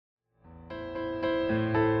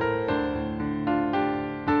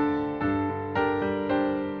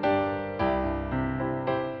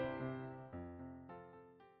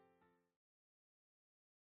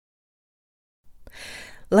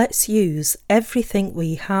let's use everything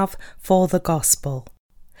we have for the gospel.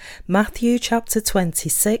 Matthew chapter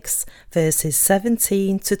 26, verses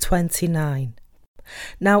 17 to 29.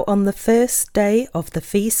 Now on the first day of the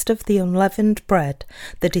feast of the unleavened bread,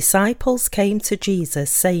 the disciples came to Jesus,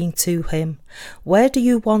 saying to him, "Where do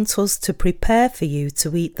you want us to prepare for you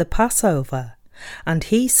to eat the Passover?" And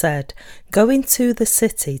he said, "Go into the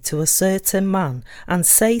city to a certain man, and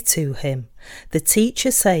say to him, 'The teacher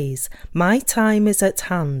says, my time is at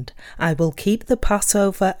hand. I will keep the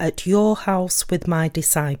Passover at your house with my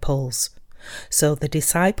disciples.' So the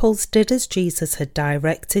disciples did as Jesus had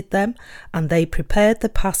directed them, and they prepared the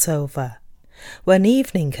Passover. When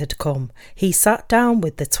evening had come, he sat down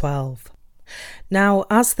with the 12. Now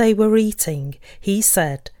as they were eating, he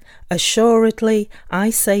said, 'Assuredly, I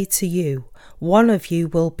say to you, one of you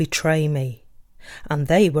will betray me.' And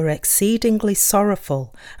they were exceedingly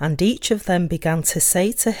sorrowful, and each of them began to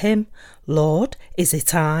say to him, 'Lord, is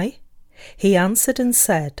it I?' He answered and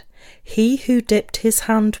said, 'He who dipped his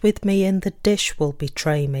hand with me in the dish will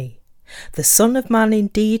betray me. The Son of Man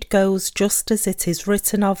indeed goes just as it is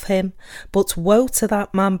written of him, but woe to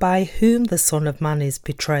that man by whom the Son of Man is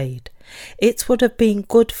betrayed. It would have been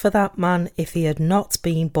good for that man if he had not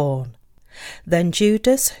been born.' Then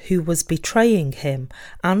Judas, who was betraying him,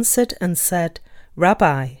 answered and said,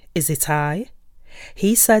 'Rabbi, is it I?'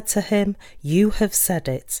 He said to him, 'You have said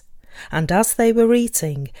it.' And as they were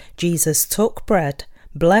eating, Jesus took bread,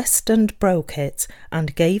 blessed and broke it,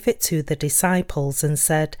 and gave it to the disciples, and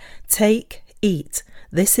said, 'Take, eat,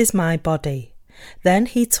 this is my body.' Then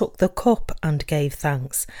he took the cup and gave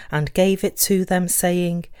thanks, and gave it to them,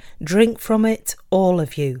 saying, 'Drink from it, all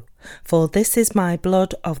of you. For this is my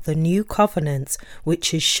blood of the new covenant,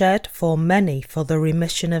 which is shed for many for the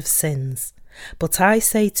remission of sins. But I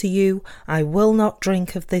say to you, I will not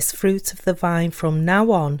drink of this fruit of the vine from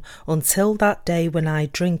now on until that day when I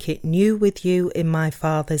drink it new with you in my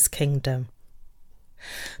Father's kingdom.'"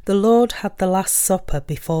 The Lord had the Last Supper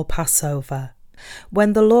before Passover.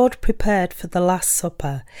 When the Lord prepared for the Last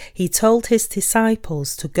Supper, he told his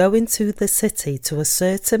disciples to go into the city to a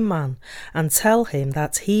certain man and tell him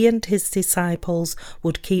that he and his disciples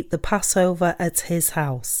would keep the Passover at his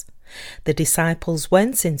house. The disciples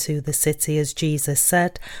went into the city as Jesus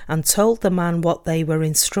said, and told the man what they were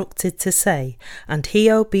instructed to say, and he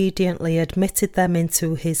obediently admitted them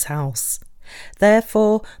into his house.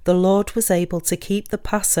 Therefore, the Lord was able to keep the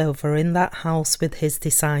Passover in that house with his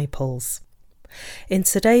disciples. In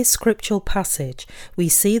today's scriptural passage, we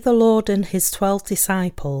see the Lord and his 12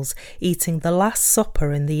 disciples eating the Last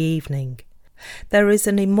Supper in the evening. There is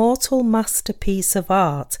an immortal masterpiece of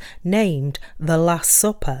art named The Last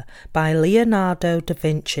Supper by Leonardo da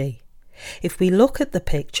Vinci. If we look at the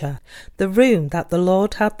picture, the room that the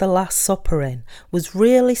Lord had the Last Supper in was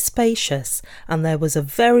really spacious, and there was a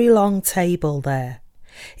very long table there.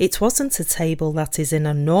 It wasn't a table that is in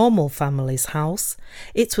a normal family's house.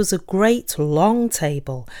 It was a great long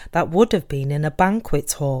table that would have been in a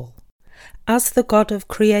banquet hall. As the God of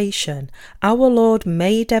creation, our Lord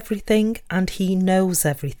made everything and he knows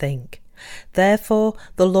everything. Therefore,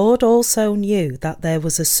 the Lord also knew that there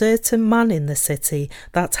was a certain man in the city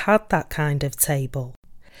that had that kind of table.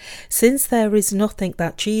 Since there is nothing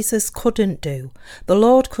that Jesus couldn't do, the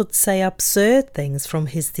Lord could say absurd things from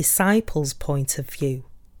his disciples' point of view.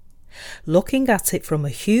 Looking at it from a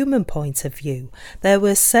human point of view, there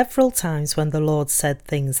were several times when the Lord said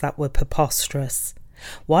things that were preposterous.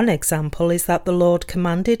 One example is that the Lord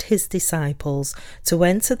commanded his disciples to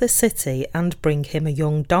enter the city and bring him a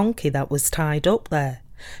young donkey that was tied up there.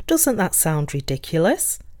 Doesn't that sound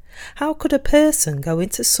ridiculous? How could a person go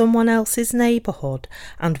into someone else's neighbourhood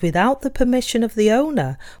and, without the permission of the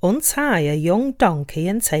owner, untie a young donkey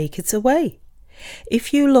and take it away?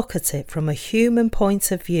 If you look at it from a human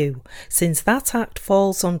point of view, since that act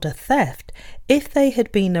falls under theft, if they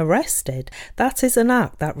had been arrested, that is an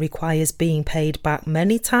act that requires being paid back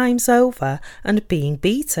many times over and being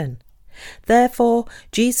beaten. Therefore,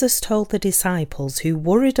 Jesus told the disciples who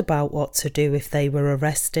worried about what to do if they were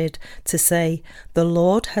arrested to say, "The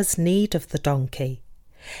Lord has need of the donkey."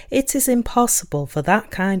 It is impossible for that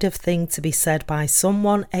kind of thing to be said by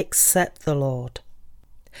someone except the Lord.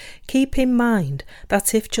 Keep in mind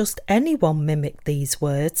that if just anyone mimicked these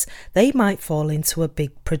words, they might fall into a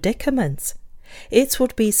big predicament. It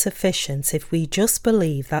would be sufficient if we just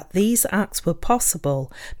believe that these acts were possible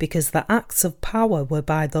because the acts of power were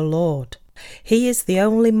by the Lord. He is the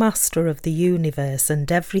only master of the universe and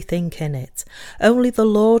everything in it. Only the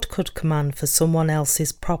Lord could command for someone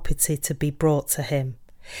else's property to be brought to him.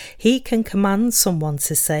 He can command someone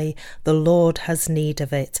to say, "The Lord has need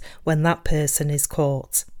of it," when that person is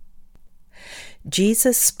caught.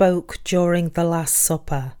 Jesus spoke during the Last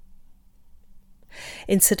Supper.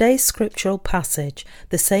 In today's scriptural passage,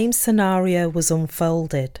 the same scenario was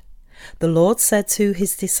unfolded. The Lord said to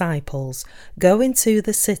his disciples, "Go into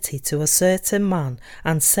the city to a certain man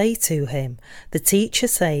and say to him, 'The teacher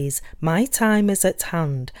says, my time is at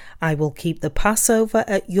hand. I will keep the Passover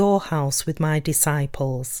at your house with my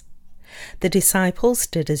disciples.'" The disciples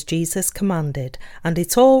did as Jesus commanded, and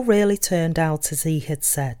it all really turned out as he had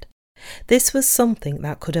said. This was something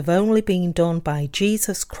that could have only been done by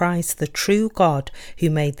Jesus Christ, the true God, who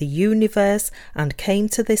made the universe and came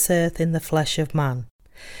to this earth in the flesh of man.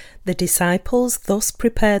 The disciples thus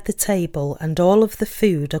prepared the table and all of the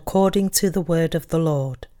food according to the word of the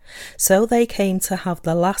Lord. So they came to have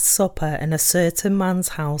the Last Supper in a certain man's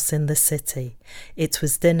house in the city. It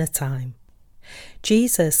was dinner time.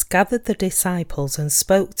 Jesus gathered the disciples and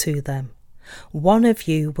spoke to them. "One of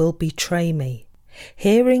you will betray me."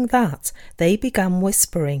 Hearing that, they began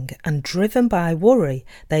whispering, and driven by worry,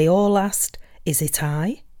 they all asked, "Is it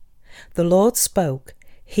I?" The Lord spoke,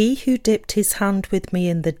 "He who dipped his hand with me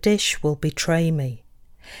in the dish will betray me."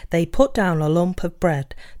 They put down a lump of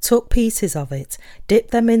bread, took pieces of it,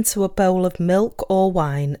 dipped them into a bowl of milk or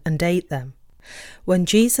wine, and ate them. When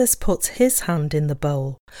Jesus put his hand in the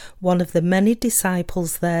bowl, one of the many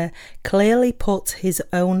disciples there clearly put his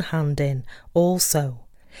own hand in also.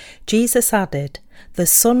 Jesus added, "The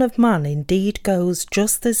Son of Man indeed goes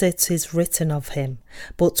just as it is written of him,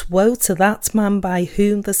 but woe to that man by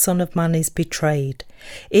whom the Son of Man is betrayed.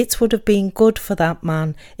 It would have been good for that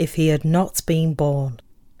man if he had not been born."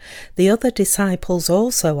 The other disciples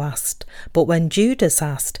also asked, but when Judas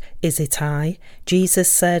asked, "Is it I?" Jesus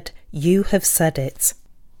said, "You have said it."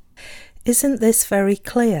 Isn't this very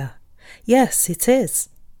clear? Yes, it is.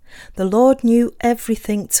 The Lord knew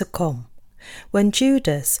everything to come. When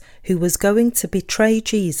Judas, who was going to betray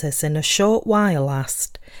Jesus in a short while,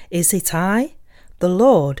 asked, "Is it I?" the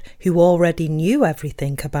Lord, who already knew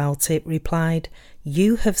everything about it, replied,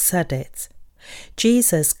 "You have said it."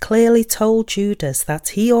 Jesus clearly told Judas that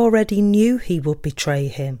he already knew he would betray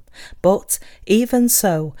him, but even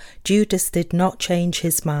so, Judas did not change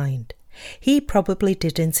his mind. He probably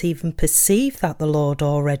didn't even perceive that the Lord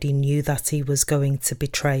already knew that he was going to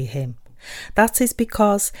betray him. That is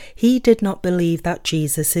because he did not believe that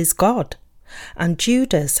Jesus is God. And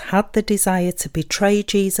Judas had the desire to betray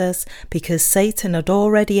Jesus because Satan had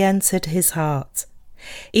already entered his heart.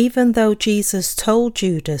 Even though Jesus told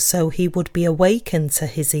Judas so he would be awakened to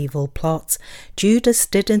his evil plot, Judas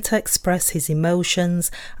didn't express his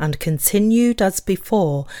emotions and continued as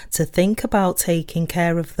before to think about taking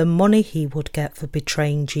care of the money he would get for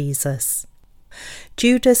betraying Jesus.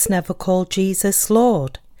 Judas never called Jesus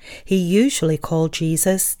Lord. He usually called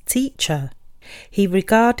Jesus Teacher. He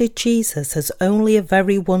regarded Jesus as only a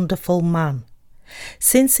very wonderful man.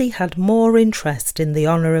 Since he had more interest in the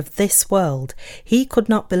honour of this world, he could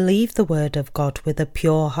not believe the word of God with a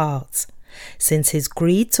pure heart. Since his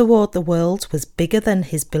greed toward the world was bigger than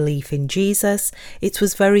his belief in Jesus, it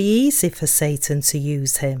was very easy for Satan to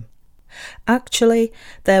use him. Actually,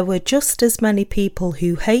 there were just as many people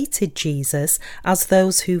who hated Jesus as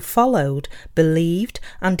those who followed, believed,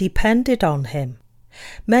 and depended on him.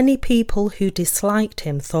 Many people who disliked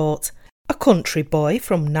him thought, "A country boy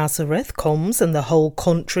from Nazareth comes and the whole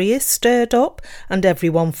country is stirred up and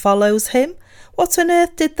everyone follows him. What on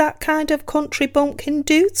earth did that kind of country bumpkin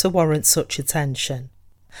do to warrant such attention?"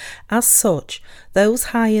 As such, those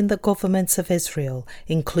high in the government of Israel,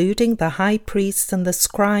 including the high priests and the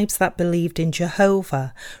scribes that believed in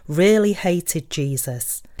Jehovah, really hated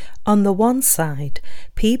Jesus. On the one side,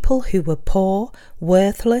 people who were poor,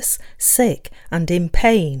 worthless, sick, and in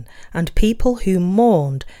pain, and people who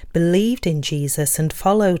mourned, believed in Jesus and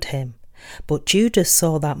followed him. But Judas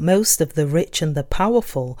saw that most of the rich and the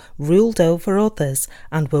powerful ruled over others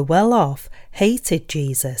and were well off, hated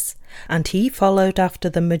Jesus, and he followed after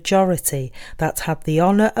the majority that had the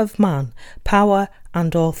honour of man, power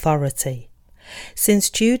and authority.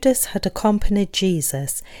 Since Judas had accompanied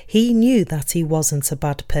Jesus, he knew that he wasn't a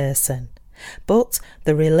bad person. But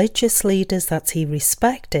the religious leaders that he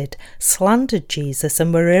respected slandered Jesus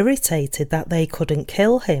and were irritated that they couldn't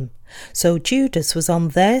kill him. So Judas was on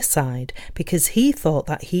their side because he thought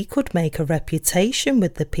that he could make a reputation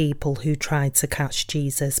with the people who tried to catch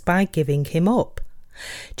Jesus by giving him up.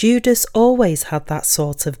 Judas always had that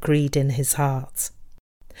sort of greed in his heart.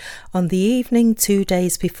 On the evening 2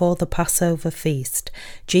 days before the Passover feast,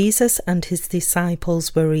 Jesus and his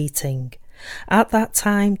disciples were eating. At that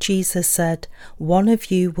time Jesus said, "One of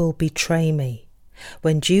you will betray me."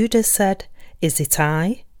 When Judas said, "Is it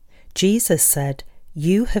I?" Jesus said,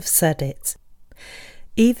 "You have said it."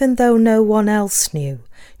 Even though no one else knew,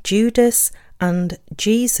 Judas and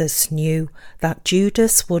Jesus knew that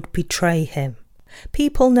Judas would betray him.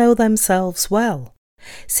 People know themselves well.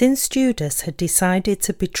 Since Judas had decided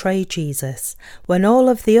to betray Jesus, when all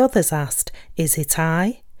of the others asked, "Is it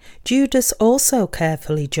I?" Judas also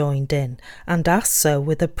carefully joined in and asked so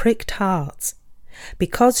with a pricked heart.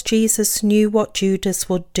 Because Jesus knew what Judas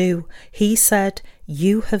would do, he said,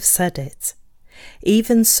 "You have said it."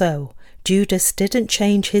 Even so, Judas didn't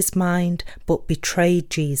change his mind but betrayed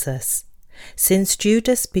Jesus. Since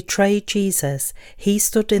Judas betrayed Jesus, he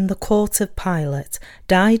stood in the court of Pilate,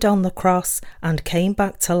 died on the cross, and came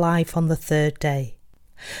back to life on the third day.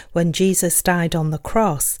 When Jesus died on the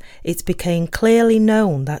cross, it became clearly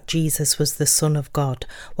known that Jesus was the Son of God,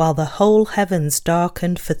 while the whole heavens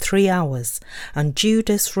darkened for 3 hours, and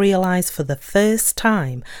Judas realized for the first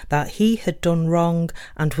time that he had done wrong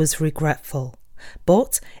and was regretful.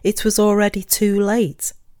 But it was already too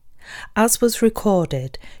late. As was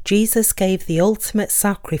recorded, Jesus gave the ultimate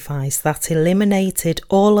sacrifice that eliminated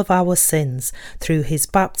all of our sins through his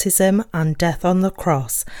baptism and death on the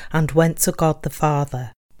cross and went to God the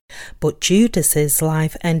Father. But Judas's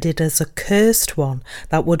life ended as a cursed one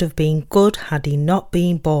that would have been good had he not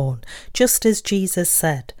been born, just as Jesus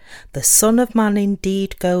said, "The Son of Man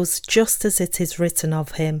indeed goes just as it is written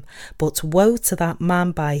of him, but woe to that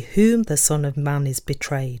man by whom the Son of Man is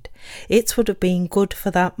betrayed. It would have been good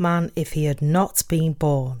for that man if he had not been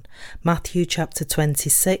born." Matthew chapter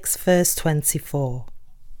 26, verse 24.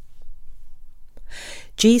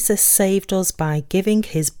 Jesus saved us by giving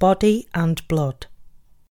his body and blood.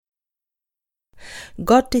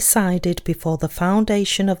 God decided before the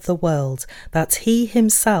foundation of the world that he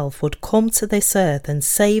himself would come to this earth and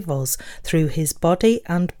save us through his body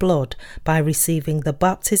and blood by receiving the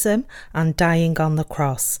baptism and dying on the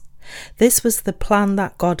cross. This was the plan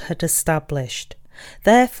that God had established.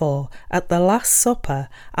 Therefore, at the Last Supper,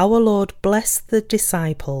 our Lord blessed the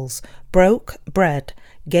disciples, broke bread,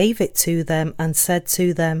 gave it to them, and said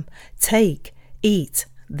to them, "Take, eat,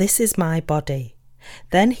 this is my body."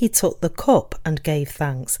 Then he took the cup and gave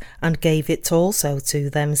thanks, and gave it also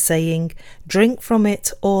to them, saying, "Drink from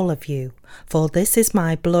it, all of you, for this is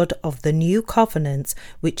my blood of the new covenant,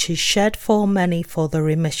 which is shed for many for the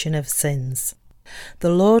remission of sins."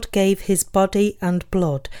 The Lord gave his body and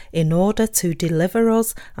blood in order to deliver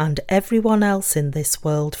us and everyone else in this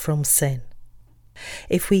world from sin.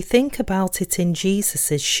 If we think about it in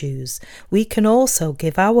Jesus' shoes, we can also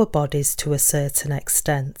give our bodies to a certain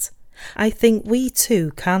extent. I think we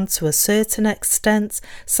too can, to a certain extent,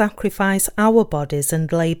 sacrifice our bodies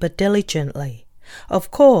and labour diligently. Of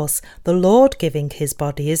course, the Lord giving his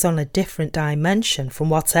body is on a different dimension from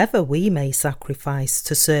whatever we may sacrifice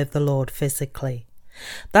to serve the Lord physically.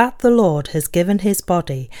 That the Lord has given his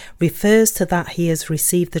body refers to that he has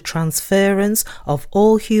received the transference of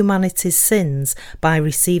all humanity's sins by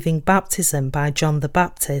receiving baptism by John the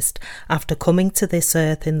Baptist after coming to this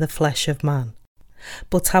earth in the flesh of man.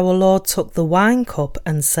 But our Lord took the wine cup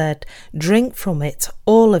and said, "Drink from it,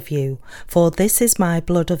 all of you, for this is my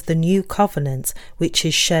blood of the new covenant, which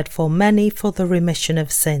is shed for many for the remission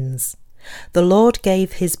of sins." The Lord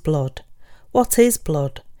gave his blood. What is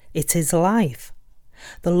blood? It is life.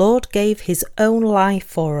 The Lord gave his own life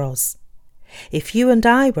for us. If you and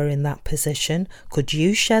I were in that position, could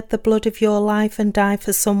you shed the blood of your life and die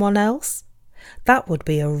for someone else? That would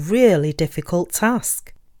be a really difficult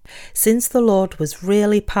task. Since the Lord was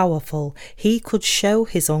really powerful, he could show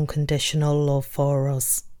his unconditional love for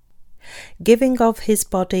us. Giving of his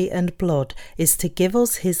body and blood is to give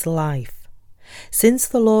us his life. Since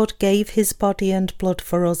the Lord gave his body and blood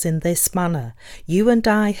for us in this manner, you and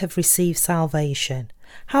I have received salvation.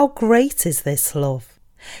 How great is this love!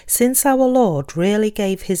 Since our Lord really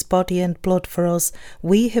gave his body and blood for us,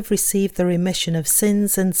 we have received the remission of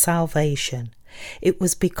sins and salvation. It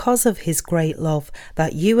was because of his great love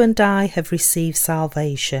that you and I have received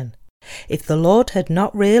salvation. If the Lord had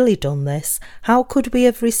not really done this, how could we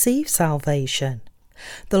have received salvation?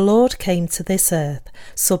 The Lord came to this earth,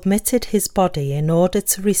 submitted his body in order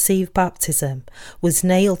to receive baptism, was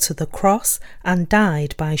nailed to the cross, and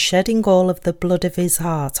died by shedding all of the blood of his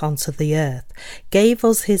heart onto the earth, gave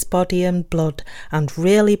us his body and blood, and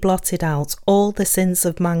really blotted out all the sins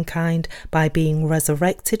of mankind by being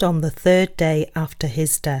resurrected on the third day after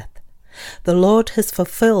his death. The Lord has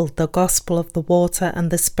fulfilled the gospel of the water and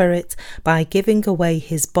the Spirit by giving away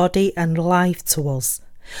his body and life to us.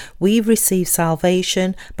 We receive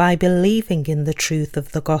salvation by believing in the truth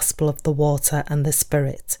of the gospel of the water and the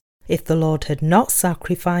Spirit. If the Lord had not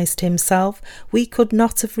sacrificed himself, we could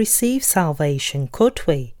not have received salvation, could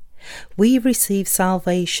we? We receive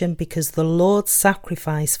salvation because the Lord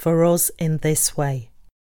sacrificed for us in this way.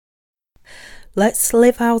 Let's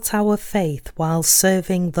live out our faith while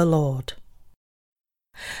serving the Lord.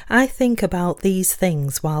 I think about these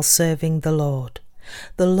things while serving the Lord.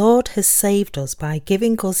 The Lord has saved us by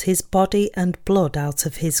giving us his body and blood out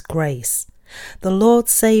of his grace. The Lord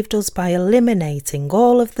saved us by eliminating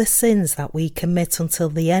all of the sins that we commit until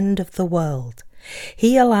the end of the world.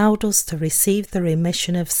 He allowed us to receive the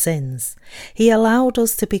remission of sins. He allowed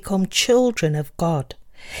us to become children of God.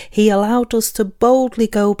 He allowed us to boldly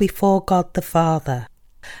go before God the Father.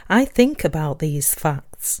 I think about these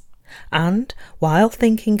facts. And, while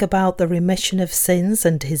thinking about the remission of sins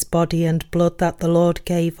and his body and blood that the Lord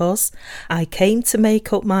gave us, I came to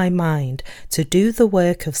make up my mind to do the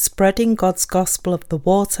work of spreading God's gospel of the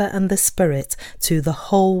water and the Spirit to the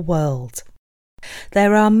whole world.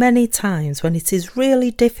 There are many times when it is really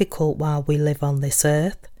difficult while we live on this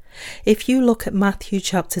earth. If you look at Matthew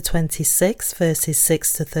chapter 26 verses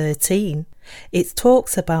 6 to 13, it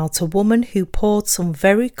talks about a woman who poured some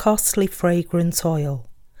very costly fragrant oil.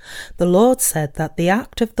 The Lord said that the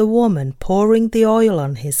act of the woman pouring the oil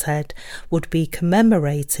on his head would be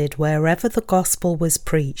commemorated wherever the gospel was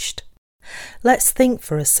preached. Let's think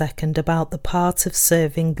for a second about the part of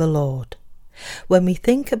serving the Lord. When we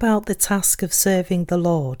think about the task of serving the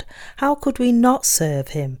Lord, how could we not serve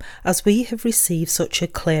him as we have received such a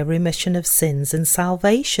clear remission of sins and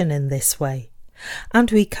salvation in this way? And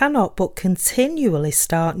we cannot but continually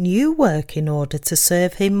start new work in order to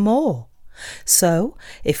serve him more. So,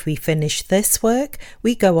 if we finish this work,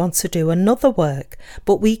 we go on to do another work,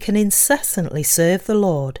 but we can incessantly serve the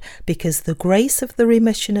Lord because the grace of the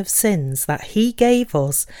remission of sins that he gave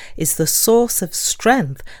us is the source of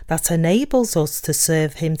strength that enables us to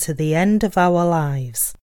serve him to the end of our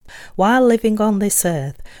lives. While living on this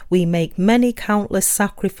earth, we make many countless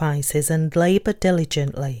sacrifices and labour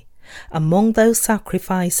diligently. Among those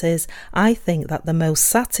sacrifices, I think that the most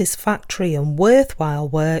satisfactory and worthwhile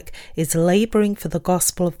work is labouring for the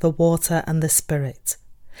gospel of the water and the Spirit.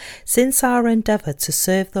 Since our endeavour to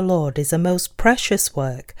serve the Lord is a most precious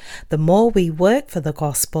work, the more we work for the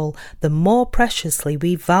gospel, the more preciously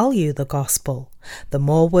we value the gospel, the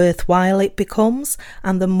more worthwhile it becomes,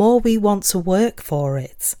 and the more we want to work for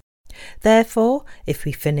it. Therefore, if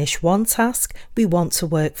we finish one task, we want to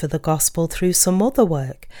work for the gospel through some other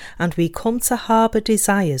work, and we come to harbour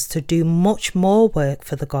desires to do much more work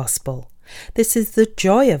for the gospel. This is the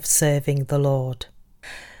joy of serving the Lord.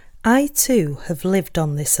 I too have lived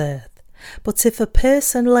on this earth, but if a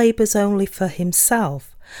person labours only for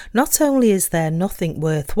himself, not only is there nothing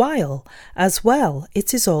worthwhile, as well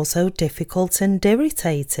it is also difficult and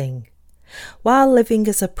irritating. While living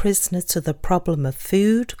as a prisoner to the problem of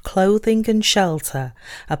food, clothing and shelter,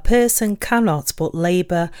 a person cannot but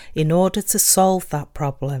labour in order to solve that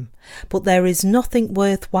problem, but there is nothing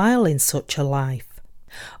worthwhile in such a life.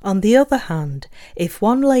 On the other hand, if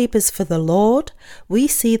one labours for the Lord, we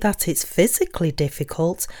see that it's physically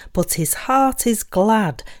difficult, but his heart is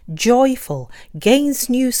glad, joyful, gains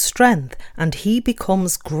new strength, and he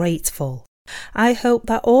becomes grateful. I hope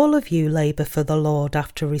that all of you labour for the Lord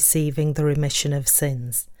after receiving the remission of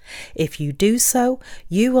sins. If you do so,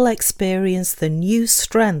 you will experience the new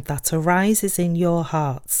strength that arises in your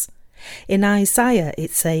hearts. In Isaiah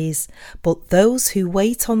it says, "But those who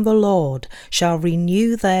wait on the Lord shall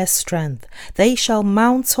renew their strength. They shall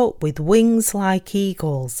mount up with wings like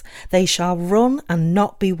eagles. They shall run and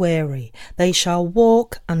not be weary. They shall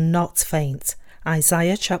walk and not faint."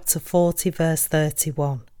 Isaiah chapter 40 verse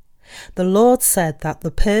 31. The Lord said that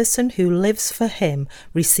the person who lives for him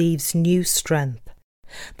receives new strength.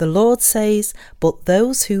 The Lord says, "But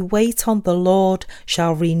those who wait on the Lord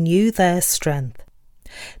shall renew their strength."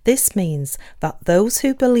 This means that those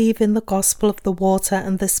who believe in the gospel of the water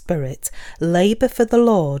and the Spirit, labour for the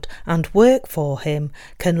Lord and work for him,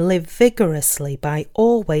 can live vigorously by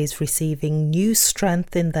always receiving new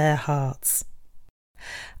strength in their hearts.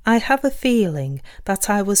 I have a feeling that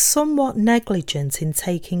I was somewhat negligent in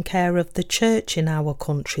taking care of the church in our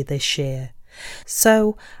country this year.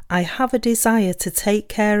 So I have a desire to take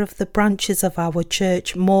care of the branches of our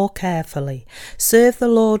church more carefully, serve the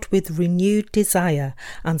Lord with renewed desire,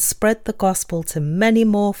 and spread the gospel to many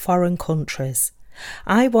more foreign countries.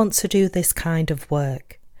 I want to do this kind of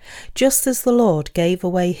work. Just as the Lord gave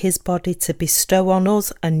away his body to bestow on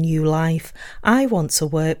us a new life, I want to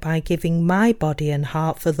work by giving my body and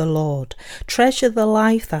heart for the Lord, treasure the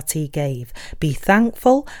life that he gave, be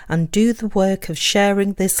thankful, and do the work of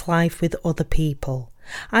sharing this life with other people.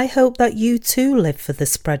 I hope that you too live for the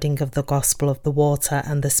spreading of the gospel of the water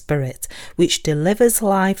and the Spirit, which delivers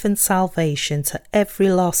life and salvation to every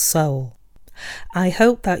lost soul. I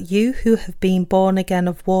hope that you who have been born again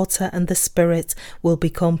of water and the Spirit will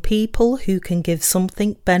become people who can give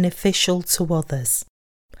something beneficial to others.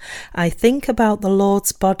 I think about the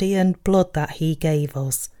Lord's body and blood that he gave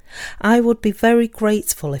us. I would be very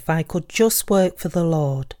grateful if I could just work for the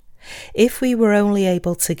Lord. If we were only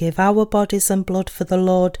able to give our bodies and blood for the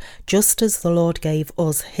Lord, just as the Lord gave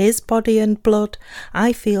us his body and blood,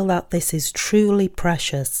 I feel that this is truly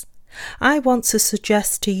precious. I want to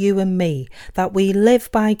suggest to you and me that we live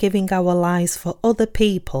by giving our lives for other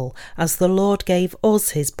people as the Lord gave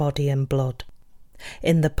us his body and blood.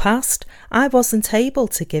 In the past, I wasn't able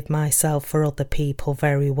to give myself for other people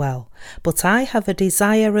very well, but I have a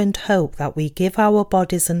desire and hope that we give our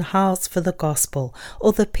bodies and hearts for the gospel,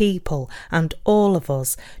 other people, and all of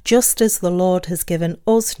us, just as the Lord has given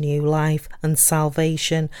us new life and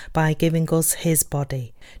salvation by giving us his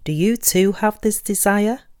body. Do you too have this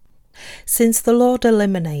desire? Since the Lord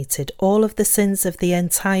eliminated all of the sins of the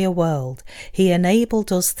entire world, he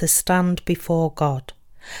enabled us to stand before God.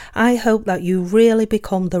 I hope that you really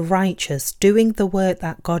become the righteous, doing the work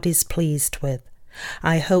that God is pleased with.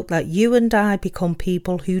 I hope that you and I become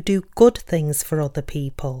people who do good things for other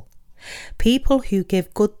people. People who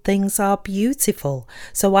give good things are beautiful,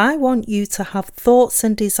 so I want you to have thoughts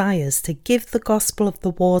and desires to give the gospel of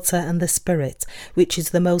the water and the Spirit, which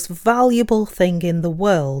is the most valuable thing in the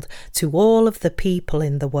world, to all of the people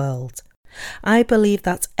in the world. I believe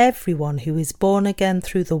that everyone who is born again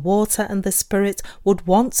through the water and the Spirit would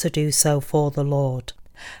want to do so for the Lord.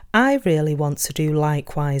 I really want to do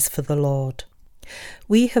likewise for the Lord.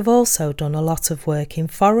 We have also done a lot of work in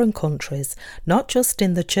foreign countries, not just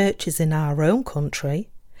in the churches in our own country.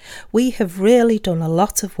 We have really done a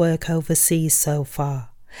lot of work overseas so far.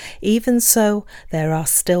 Even so, there are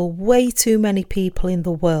still way too many people in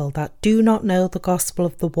the world that do not know the gospel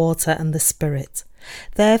of the water and the Spirit.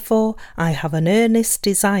 Therefore, I have an earnest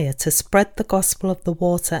desire to spread the gospel of the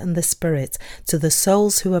water and the Spirit to the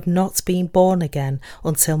souls who have not been born again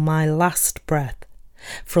until my last breath.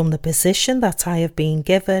 From the position that I have been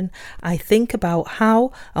given, I think about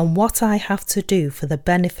how and what I have to do for the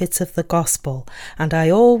benefit of the gospel, and I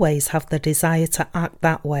always have the desire to act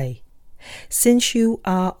that way. Since you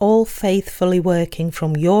are all faithfully working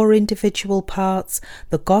from your individual parts,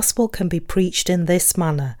 the gospel can be preached in this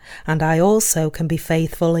manner, and I also can be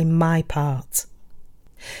faithful in my part.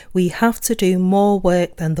 We have to do more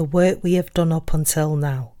work than the work we have done up until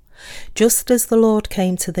now. Just as the Lord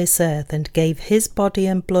came to this earth and gave his body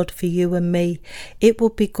and blood for you and me, it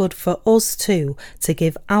would be good for us too to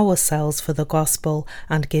give ourselves for the gospel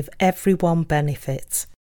and give everyone benefit.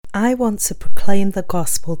 I want to proclaim the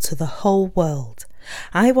gospel to the whole world.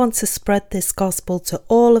 I want to spread this gospel to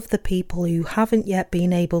all of the people who haven't yet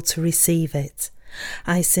been able to receive it.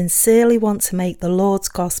 I sincerely want to make the Lord's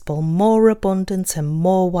gospel more abundant and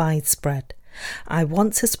more widespread. I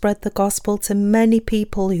want to spread the gospel to many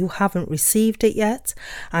people who haven't received it yet.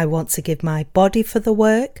 I want to give my body for the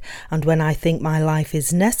work, and when I think my life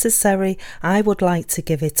is necessary, I would like to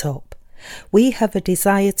give it up. We have a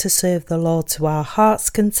desire to serve the Lord to our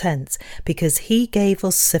heart's content because he gave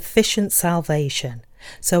us sufficient salvation.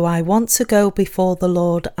 So I want to go before the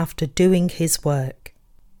Lord after doing his work.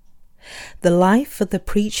 The life for the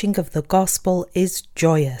preaching of the gospel is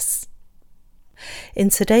joyous. In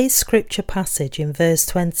today's scripture passage in verse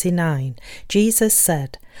 29, Jesus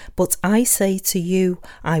said, "But I say to you,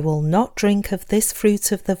 I will not drink of this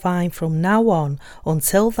fruit of the vine from now on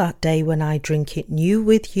until that day when I drink it new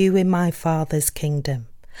with you in my Father's kingdom."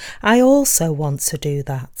 I also want to do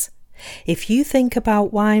that. If you think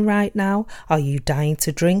about wine right now, are you dying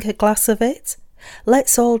to drink a glass of it?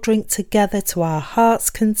 Let's all drink together to our heart's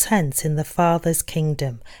content in the Father's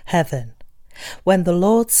kingdom, heaven. When the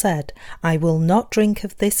Lord said, "I will not drink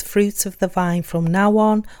of this fruit of the vine from now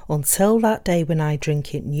on until that day when I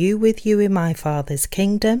drink it new with you in my Father's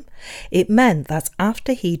kingdom," it meant that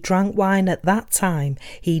after he drank wine at that time,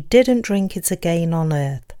 he didn't drink it again on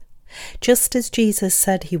earth. Just as Jesus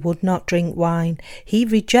said he would not drink wine, he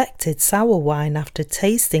rejected sour wine after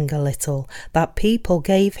tasting a little that people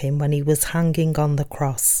gave him when he was hanging on the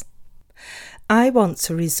cross. I want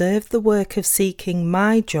to reserve the work of seeking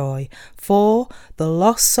my joy for the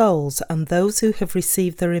lost souls and those who have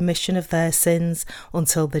received the remission of their sins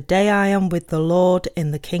until the day I am with the Lord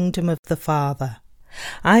in the kingdom of the Father.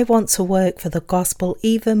 I want to work for the gospel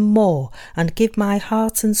even more and give my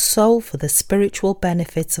heart and soul for the spiritual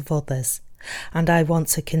benefits of others. And I want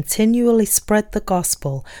to continually spread the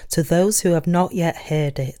gospel to those who have not yet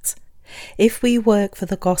heard it. If we work for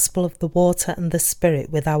the gospel of the water and the Spirit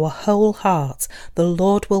with our whole heart, the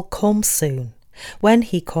Lord will come soon. When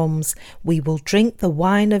he comes, we will drink the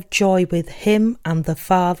wine of joy with him and the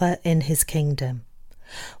Father in his kingdom.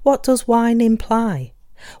 What does wine imply?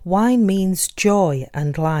 Wine means joy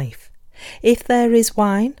and life. If there is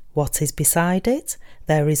wine, what is beside it?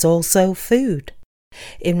 There is also food.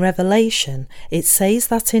 In Revelation, it says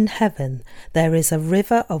that in heaven there is a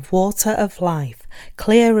river of water of life,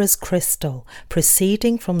 clear as crystal,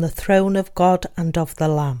 proceeding from the throne of God and of the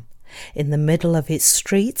Lamb. In the middle of its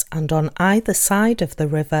street and on either side of the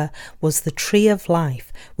river was the tree of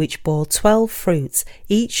life, which bore 12 fruits,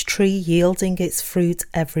 each tree yielding its fruit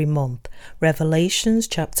every month. Revelation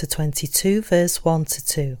chapter 22 verse 1 to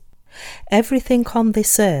 2. Everything on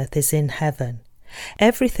this earth is in heaven.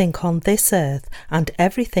 Everything on this earth and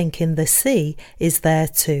everything in the sea is there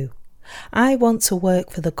too. I want to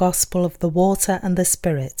work for the gospel of the water and the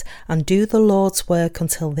Spirit and do the Lord's work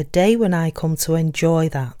until the day when I come to enjoy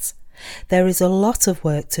that. There is a lot of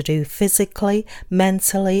work to do physically,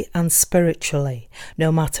 mentally and spiritually.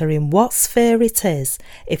 No matter in what sphere it is,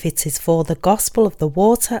 if it is for the gospel of the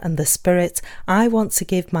water and the Spirit, I want to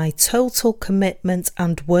give my total commitment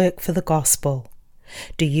and work for the gospel.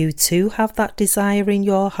 Do you too have that desire in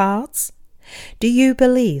your hearts? Do you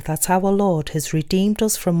believe that our Lord has redeemed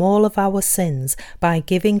us from all of our sins by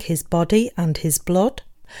giving his body and his blood?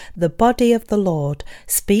 The body of the Lord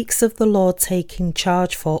speaks of the Lord taking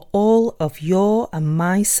charge for all of your and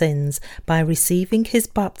my sins by receiving his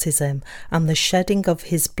baptism, and the shedding of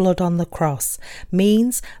his blood on the cross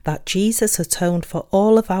means that Jesus atoned for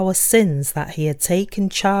all of our sins that he had taken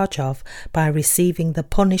charge of by receiving the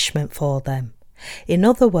punishment for them. In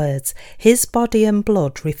other words, his body and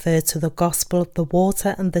blood refer to the gospel of the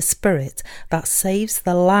water and the Spirit that saves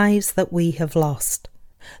the lives that we have lost.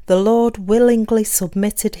 The Lord willingly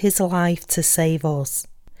submitted his life to save us.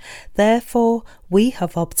 Therefore, we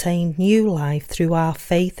have obtained new life through our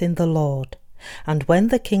faith in the Lord. And when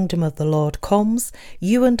the kingdom of the Lord comes,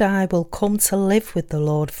 you and I will come to live with the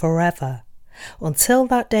Lord forever. Until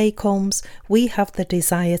that day comes, we have the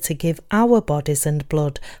desire to give our bodies and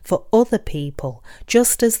blood for other people,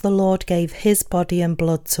 just as the Lord gave his body and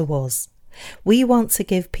blood to us. We want to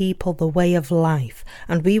give people the way of life,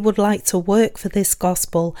 and we would like to work for this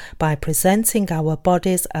gospel by presenting our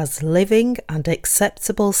bodies as living and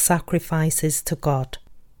acceptable sacrifices to God.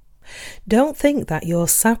 Don't think that you're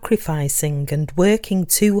sacrificing and working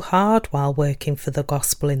too hard while working for the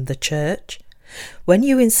gospel in the church. When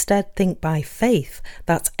you instead think by faith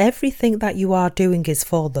that everything that you are doing is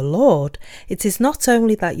for the Lord, it is not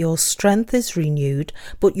only that your strength is renewed,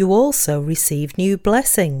 but you also receive new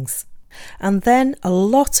blessings. And then a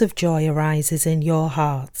lot of joy arises in your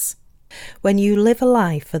hearts. When you live a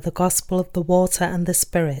life for the gospel of the water and the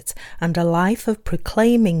Spirit, and a life of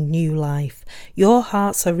proclaiming new life, your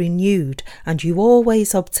hearts are renewed and you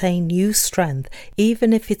always obtain new strength,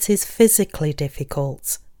 even if it is physically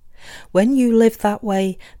difficult. When you live that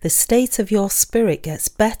way, the state of your spirit gets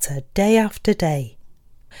better day after day.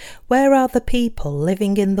 Where are the people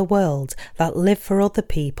living in the world that live for other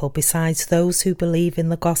people besides those who believe in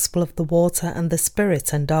the gospel of the water and the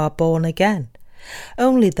Spirit and are born again?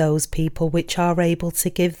 Only those people which are able to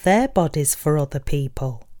give their bodies for other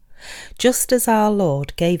people. Just as our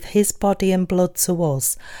Lord gave his body and blood to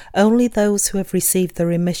us, only those who have received the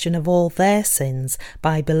remission of all their sins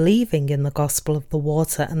by believing in the gospel of the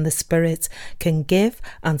water and the Spirit can give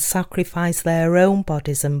and sacrifice their own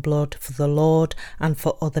bodies and blood for the Lord and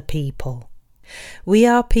for other people. We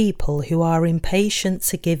are people who are impatient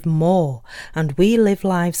to give more, and we live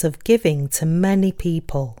lives of giving to many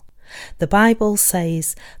people. The Bible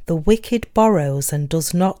says, "The wicked borrows and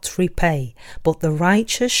does not repay, but the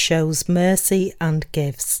righteous shows mercy and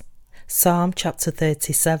gives." Psalm chapter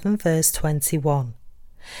 37 verse 21.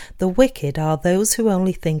 The wicked are those who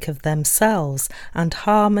only think of themselves and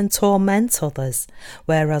harm and torment others,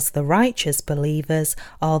 whereas the righteous believers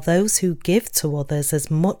are those who give to others as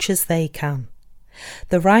much as they can.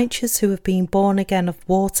 The righteous who have been born again of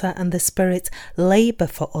water and the Spirit labour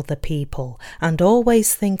for other people and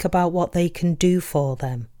always think about what they can do for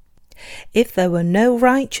them. If there were no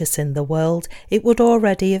righteous in the world, it would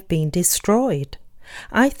already have been destroyed.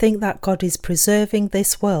 I think that God is preserving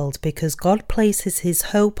this world because God places his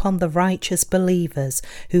hope on the righteous believers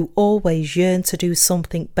who always yearn to do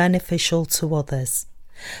something beneficial to others.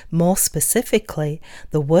 More specifically,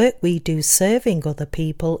 the work we do serving other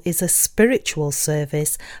people is a spiritual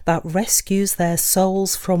service that rescues their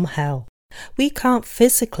souls from hell. We can't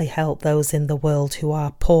physically help those in the world who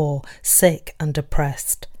are poor, sick and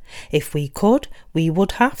oppressed. If we could, we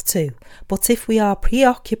would have to, but if we are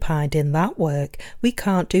preoccupied in that work, we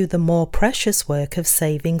can't do the more precious work of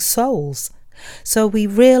saving souls. So we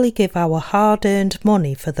really give our hard-earned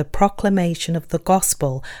money for the proclamation of the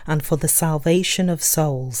gospel and for the salvation of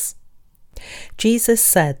souls. Jesus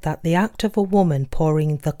said that the act of a woman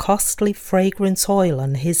pouring the costly fragrant oil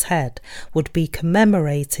on his head would be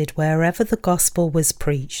commemorated wherever the gospel was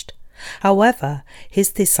preached. However,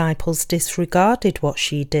 his disciples disregarded what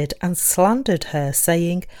she did and slandered her,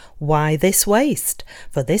 saying, "Why this waste?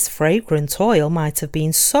 For this fragrant oil might have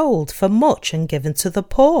been sold for much and given to the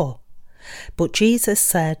poor." But Jesus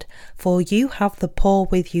said, "For you have the poor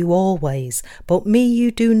with you always, but me you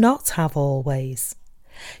do not have always."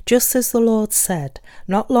 Just as the Lord said,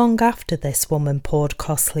 not long after this woman poured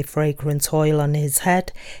costly fragrant oil on his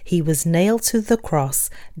head, he was nailed to the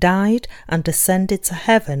cross, died, and ascended to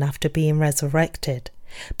heaven after being resurrected.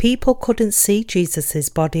 People couldn't see Jesus'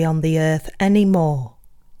 body on the earth anymore.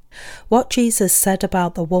 What Jesus said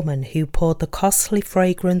about the woman who poured the costly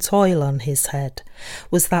fragrant oil on his head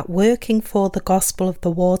was that working for the gospel of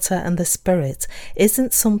the water and the Spirit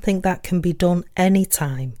isn't something that can be done any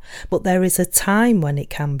time, but there is a time when it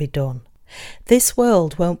can be done. This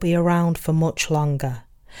world won't be around for much longer.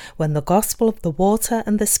 When the gospel of the water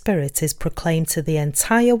and the Spirit is proclaimed to the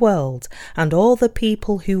entire world, and all the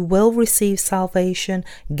people who will receive salvation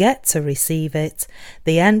get to receive it,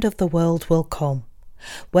 the end of the world will come.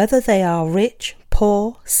 Whether they are rich,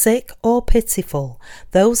 poor, sick, or pitiful,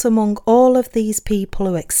 those among all of these people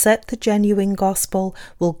who accept the genuine gospel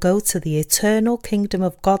will go to the eternal kingdom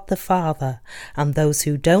of God the Father, and those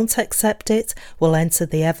who don't accept it will enter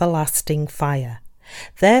the everlasting fire.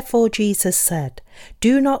 Therefore Jesus said,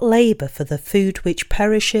 "Do not labour for the food which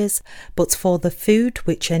perishes, but for the food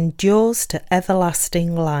which endures to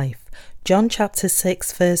everlasting life." John chapter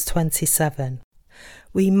 6 verse 27.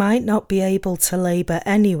 We might not be able to labour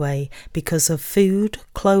anyway because of food,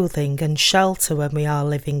 clothing and shelter when we are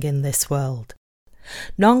living in this world.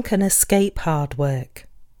 None can escape hard work.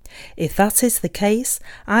 If that is the case,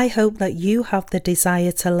 I hope that you have the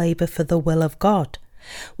desire to labour for the will of God.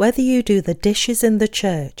 Whether you do the dishes in the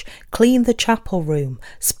church, clean the chapel room,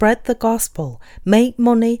 spread the gospel, make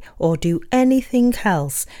money, or do anything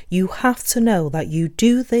else, you have to know that you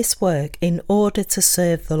do this work in order to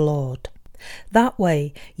serve the Lord. That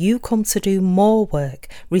way, you come to do more work,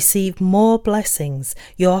 receive more blessings,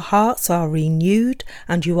 your hearts are renewed,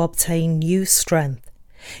 and you obtain new strength.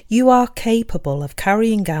 You are capable of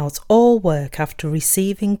carrying out all work after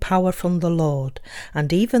receiving power from the Lord,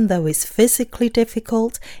 and even though it's physically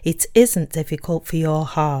difficult, it isn't difficult for your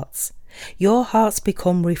hearts. Your hearts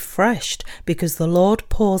become refreshed because the Lord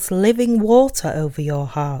pours living water over your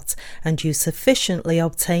heart, and you sufficiently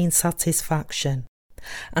obtain satisfaction.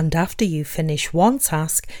 And after you finish one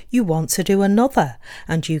task, you want to do another,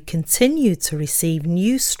 and you continue to receive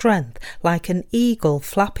new strength like an eagle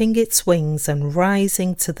flapping its wings and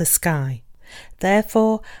rising to the sky.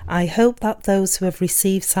 Therefore, I hope that those who have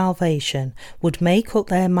received salvation would make up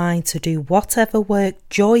their mind to do whatever work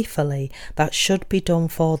joyfully that should be done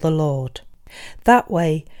for the Lord. That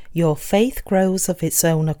way, your faith grows of its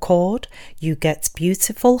own accord, you get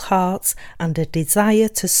beautiful hearts and a desire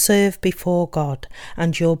to serve before God,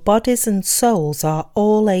 and your bodies and souls are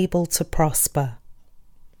all able to prosper.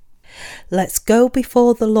 Let's go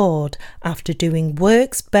before the Lord after doing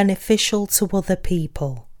works beneficial to other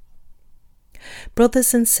people.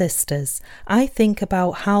 Brothers and sisters, I think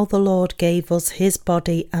about how the Lord gave us his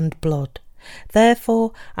body and blood.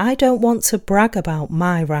 Therefore, I don't want to brag about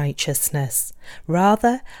my righteousness.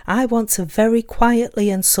 Rather, I want to very quietly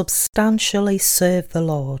and substantially serve the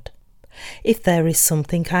Lord. If there is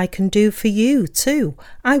something I can do for you too,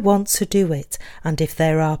 I want to do it, and if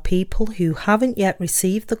there are people who haven't yet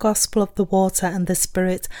received the gospel of the water and the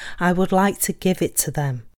Spirit, I would like to give it to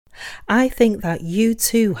them. I think that you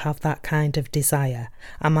too have that kind of desire.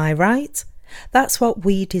 Am I right? That's what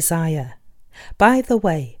we desire. By the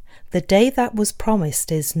way, the day that was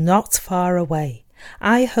promised is not far away.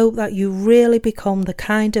 I hope that you really become the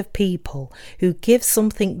kind of people who give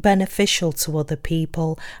something beneficial to other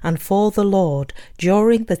people and for the Lord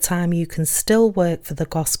during the time you can still work for the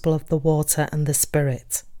gospel of the water and the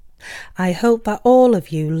Spirit. I hope that all of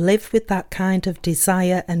you live with that kind of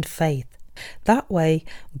desire and faith. That way,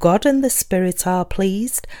 God and the Spirit are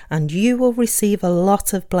pleased and you will receive a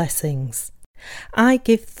lot of blessings. I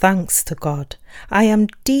give thanks to God. I am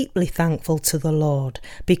deeply thankful to the Lord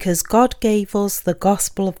because God gave us the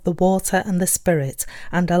gospel of the water and the Spirit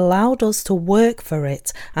and allowed us to work for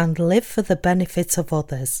it and live for the benefit of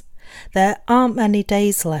others. There aren't many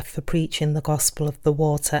days left for preaching the gospel of the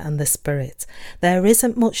water and the Spirit. There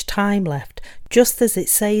isn't much time left, just as it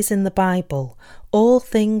says in the Bible, all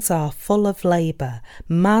things are full of labour,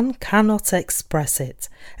 man cannot express it.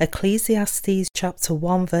 Ecclesiastes chapter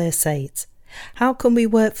 1 verse 8. How can we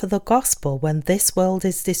work for the gospel when this world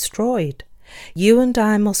is destroyed? You and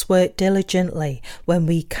I must work diligently when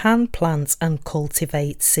we can plant and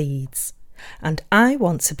cultivate seeds. And I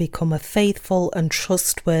want to become a faithful and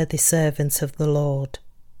trustworthy servant of the Lord.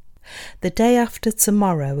 The day after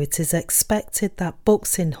tomorrow it is expected that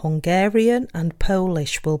books in Hungarian and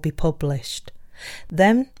Polish will be published.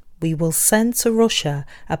 Then we will send to Russia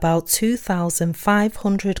about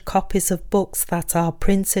 2,500 copies of books that are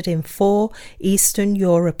printed in 4 Eastern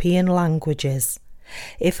European languages.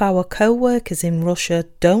 If our co-workers in Russia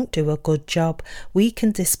don't do a good job, we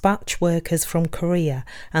can dispatch workers from Korea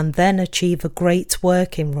and then achieve a great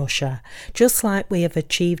work in Russia, just like we have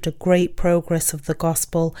achieved a great progress of the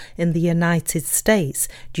gospel in the United States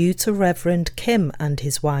due to Reverend Kim and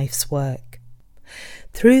his wife's work.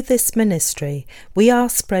 Through this ministry, we are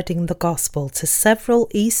spreading the gospel to several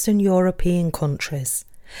Eastern European countries.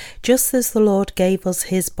 Just as the Lord gave us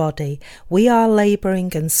his body, we are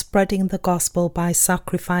labouring and spreading the gospel by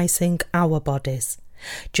sacrificing our bodies.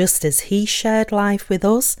 Just as he shared life with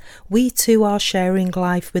us, we too are sharing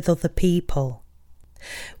life with other people.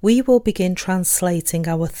 We will begin translating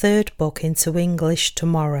our 3rd book into English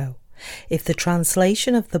tomorrow. If the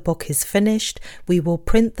translation of the book is finished, we will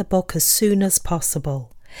print the book as soon as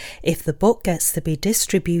possible. If the book gets to be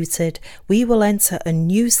distributed, we will enter a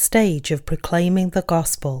new stage of proclaiming the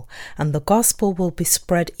gospel, and the gospel will be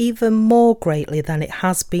spread even more greatly than it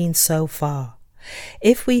has been so far.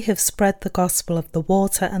 If we have spread the gospel of the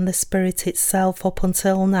water and the Spirit itself up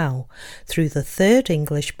until now, through the 3rd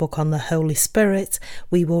English book on the Holy Spirit,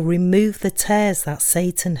 we will remove the tares that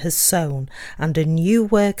Satan has sown, and a new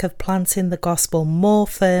work of planting the gospel more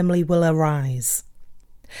firmly will arise.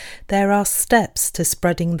 There are steps to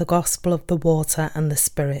spreading the gospel of the water and the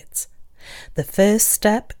Spirit. The first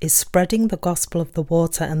step is spreading the gospel of the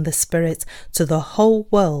water and the Spirit to the whole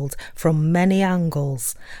world from many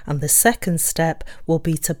angles, and the second step will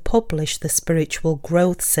be to publish the Spiritual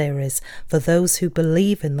Growth Series for those who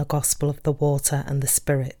believe in the gospel of the water and the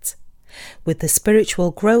Spirit. With the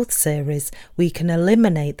Spiritual Growth Series, we can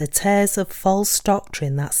eliminate the tares of false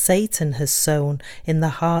doctrine that Satan has sown in the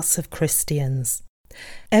hearts of Christians.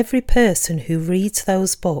 Every person who reads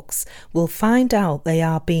those books will find out they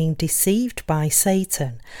are being deceived by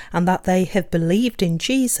Satan and that they have believed in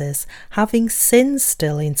Jesus having sin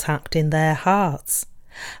still intact in their hearts.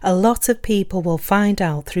 A lot of people will find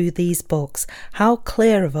out through these books how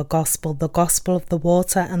clear of a gospel the gospel of the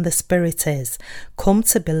water and the Spirit is, come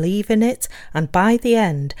to believe in it, and by the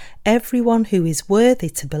end, everyone who is worthy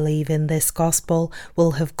to believe in this gospel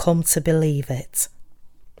will have come to believe it.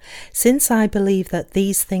 Since I believe that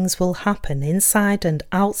these things will happen inside and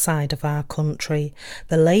outside of our country,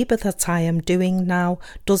 the labour that I am doing now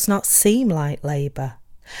does not seem like labour.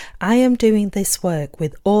 I am doing this work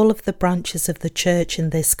with all of the branches of the church in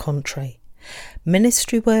this country.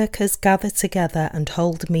 Ministry workers gather together and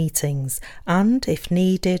hold meetings, and, if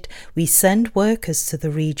needed, we send workers to the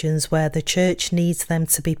regions where the church needs them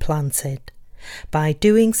to be planted. By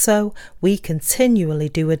doing so, we continually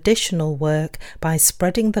do additional work by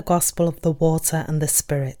spreading the gospel of the water and the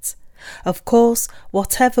Spirit. Of course,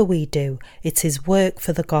 whatever we do, it is work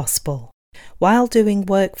for the gospel. While doing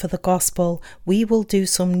work for the gospel, we will do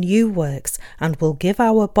some new works and will give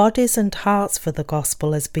our bodies and hearts for the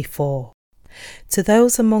gospel as before. To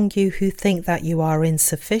those among you who think that you are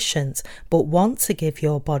insufficient but want to give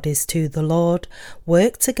your bodies to the Lord,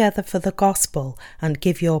 work together for the gospel and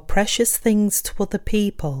give your precious things to other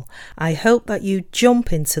people, I hope that you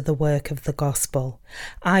jump into the work of the gospel.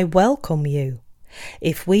 I welcome you.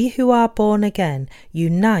 If we who are born again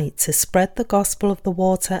unite to spread the gospel of the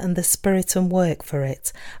water and the Spirit and work for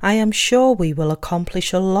it, I am sure we will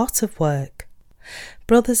accomplish a lot of work.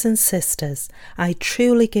 Brothers and sisters, I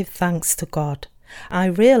truly give thanks to God. I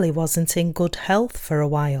really wasn't in good health for a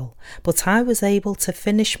while, but I was able to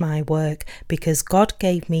finish my work because God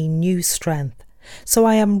gave me new strength. So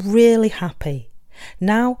I am really happy.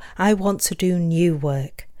 Now I want to do new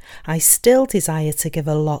work. I still desire to give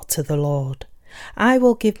a lot to the Lord. I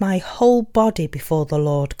will give my whole body before the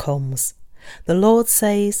Lord comes. The Lord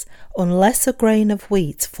says, unless a grain of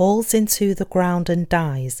wheat falls into the ground and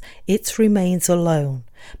dies, it remains alone.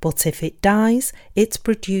 But if it dies, it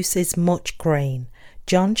produces much grain.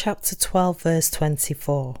 John chapter 12 verse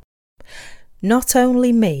 24. Not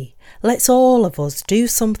only me, let's all of us do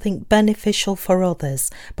something beneficial for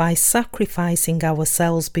others by sacrificing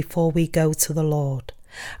ourselves before we go to the Lord.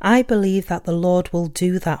 I believe that the Lord will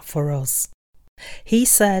do that for us. He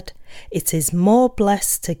said, "It is more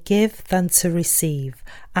blessed to give than to receive."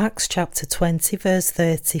 Acts chapter 20 verse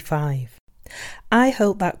 35. I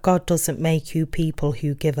hope that God doesn't make you people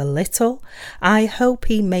who give a little. I hope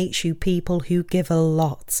He makes you people who give a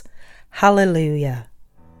lot. Hallelujah.